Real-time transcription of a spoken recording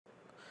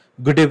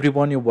Good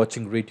everyone, you're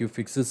watching Radio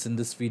Fixes. In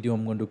this video,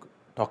 I'm going to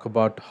talk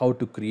about how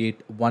to create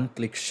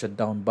one-click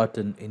shutdown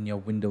button in your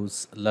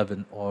Windows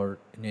 11 or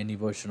in any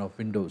version of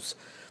Windows.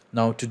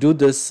 Now to do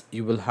this,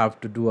 you will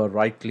have to do a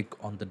right click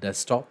on the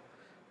desktop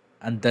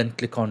and then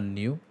click on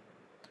New.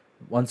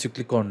 Once you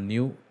click on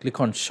New,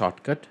 click on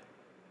Shortcut.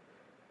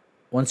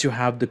 Once you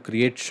have the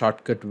Create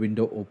Shortcut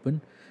window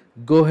open,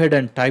 go ahead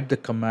and type the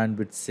command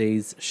which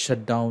says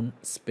shutdown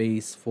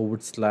space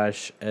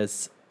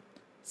 /s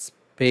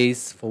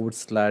space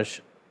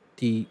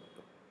 /t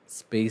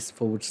space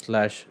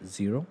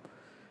 /0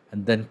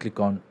 and then click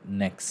on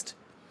next.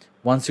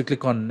 Once you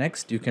click on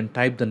next, you can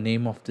type the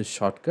name of this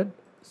shortcut.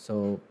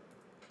 So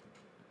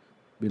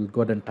we'll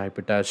go ahead and type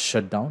it as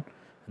shutdown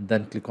and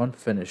then click on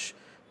finish.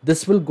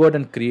 This will go ahead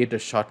and create a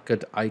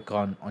shortcut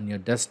icon on your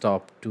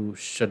desktop to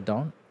shut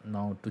down.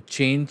 Now to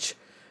change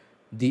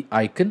the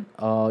icon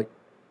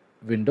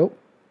window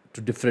to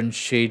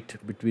differentiate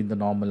between the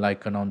normal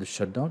icon on the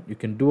shutdown, you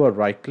can do a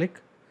right click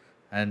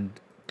and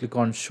click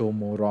on show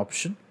more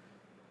option.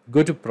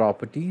 Go to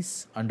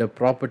properties. Under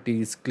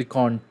properties, click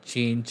on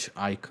change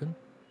icon.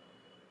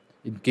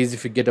 In case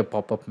if you get a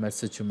pop-up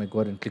message, you may go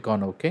ahead and click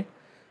on OK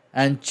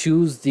and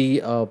choose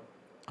the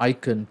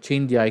icon,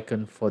 change the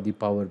icon for the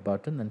power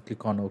button and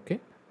click on OK.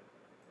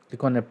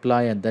 Click on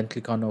apply and then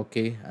click on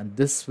OK, and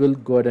this will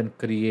go ahead and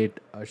create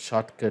a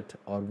shortcut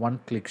or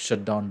one-click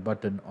shutdown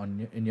button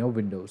in your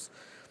Windows.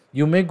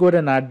 You may go ahead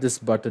and add this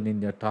button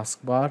in your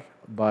taskbar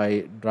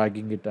by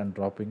dragging it and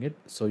dropping it.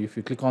 So if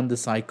you click on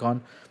this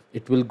icon,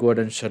 it will go ahead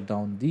and shut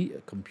down the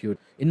computer.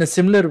 In a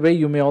similar way,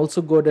 you may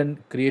also go ahead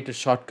and create a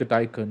shortcut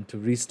icon to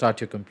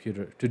restart your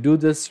computer. To do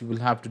this, you will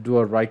have to do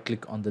a right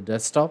click on the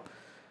desktop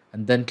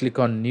and then click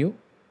on New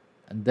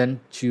and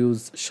then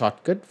choose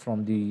Shortcut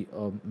from the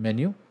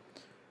menu.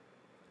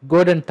 Go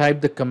ahead and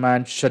type the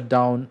command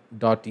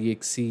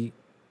shutdown.exe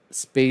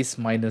space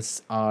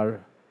 -r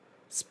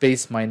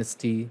space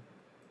 -t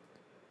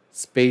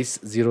space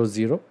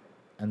 00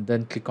 and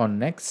then click on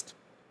next.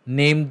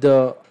 Name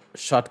the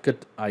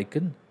shortcut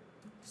icon.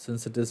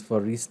 Since it is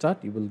for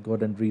restart, you will go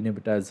ahead and rename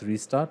it as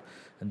restart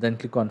and then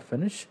click on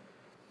finish.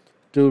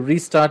 To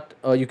restart,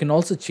 you can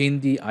also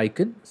change the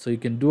icon. So you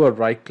can do a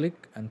right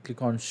click and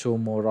click on show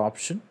more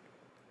option.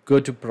 Go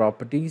to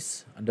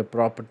properties. Under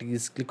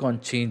properties, click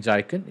on change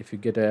icon. If you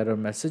get an error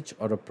message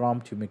or a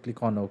prompt, you may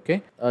click on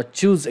OK.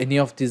 Choose any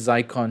of these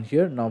icon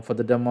here. Now for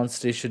the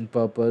demonstration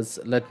purpose,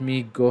 let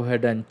me go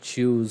ahead and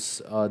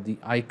choose the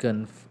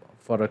icon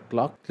for a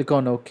clock. Click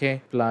on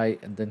OK, apply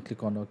and then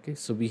click on OK.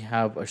 So we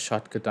have a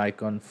shortcut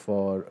icon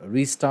for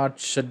restart,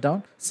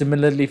 shutdown.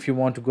 Similarly, if you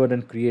want to go ahead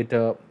and create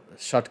a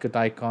shortcut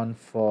icon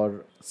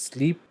for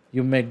sleep,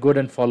 you may go ahead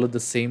and follow the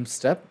same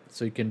step.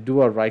 So you can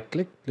do a right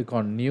click, click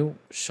on new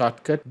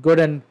shortcut, go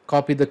ahead and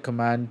copy the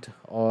command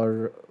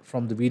or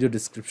from the video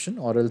description,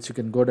 or else you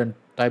can go ahead and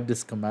type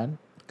this command,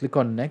 click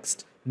on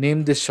next,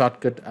 name this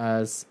shortcut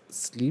as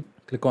sleep,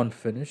 click on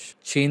finish,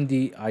 change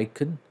the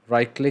icon,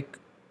 right click,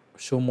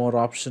 show more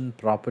option,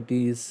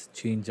 properties,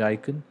 change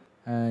icon,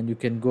 and you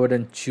can go ahead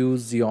and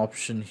choose the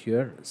option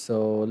here.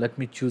 So let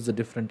me choose a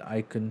different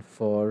icon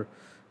for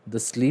the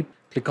sleep.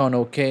 Click on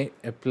OK,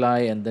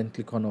 apply and then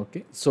click on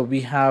OK. So we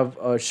have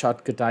a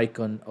shortcut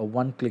icon, a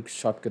one-click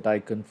shortcut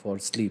icon for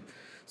sleep.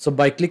 So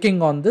by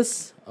clicking on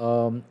this,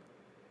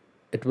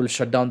 it will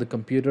shut down the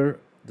computer,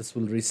 this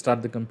will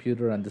restart the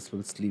computer, and this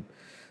will sleep.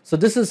 So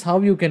this is how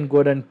you can go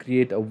ahead and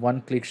create a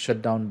one-click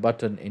shutdown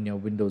button in your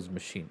Windows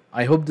machine.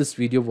 I hope this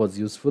video was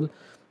useful.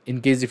 In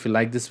case if you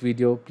like this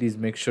video, please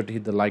make sure to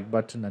hit the like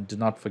button and do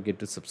not forget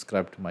to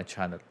subscribe to my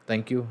channel.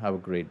 Thank you. Have a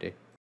great day.